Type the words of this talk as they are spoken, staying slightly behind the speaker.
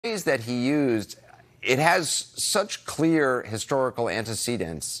phrase that he used, it has such clear historical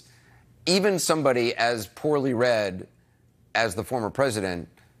antecedents. Even somebody as poorly read as the former president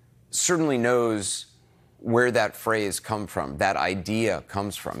certainly knows where that phrase comes from, that idea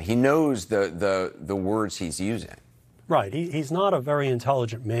comes from. He knows the words he's using. Right. He's not a very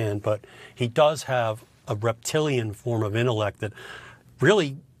intelligent man, but he does have a reptilian form of intellect that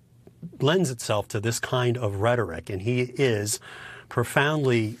really lends itself to this kind of rhetoric, and he is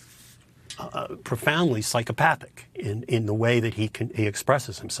profoundly psychopathic in the way that he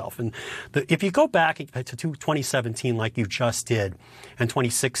expresses himself. And if you go back to 2017, like you just did, and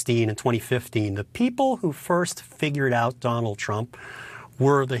 2016 and 2015, the people who first figured out Donald Trump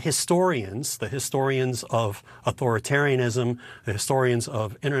were the historians of authoritarianism, the historians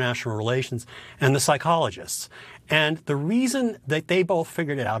of international relations, and the psychologists. And the reason that they both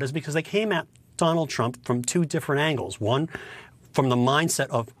figured it out is because they came at Donald Trump from two different angles. One, from the mindset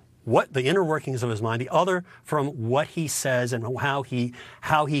of what the inner workings of his mind, the other from what he says and how he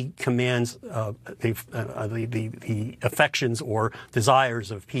commands the affections or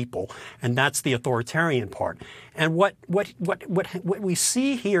desires of people, and that's the authoritarian part. And what we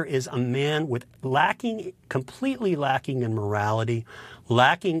see here is a man with completely lacking in morality,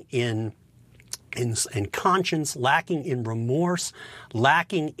 lacking in conscience, lacking in remorse,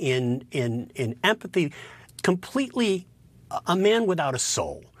 lacking in empathy, completely a man without a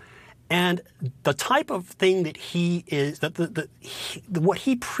soul. And the type of thing that he is, what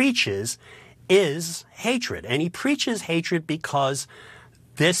he preaches is hatred. And he preaches hatred because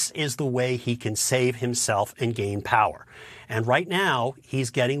this is the way he can save himself and gain power. And right now, he's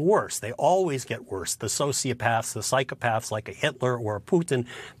getting worse. They always get worse. The sociopaths, the psychopaths like a Hitler or a Putin,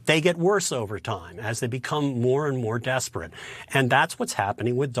 they get worse over time as they become more and more desperate. And that's what's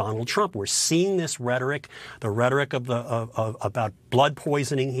happening with Donald Trump. We're seeing this rhetoric, the rhetoric about blood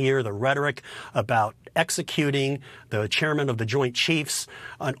poisoning here, the rhetoric about executing the chairman of the Joint Chiefs,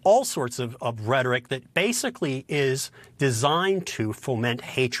 and all sorts of rhetoric that basically is designed to foment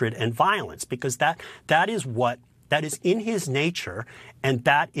hatred and violence, because that is in his nature, and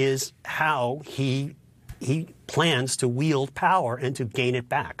that is how he plans to wield power and to gain it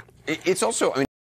back. It's also, I mean,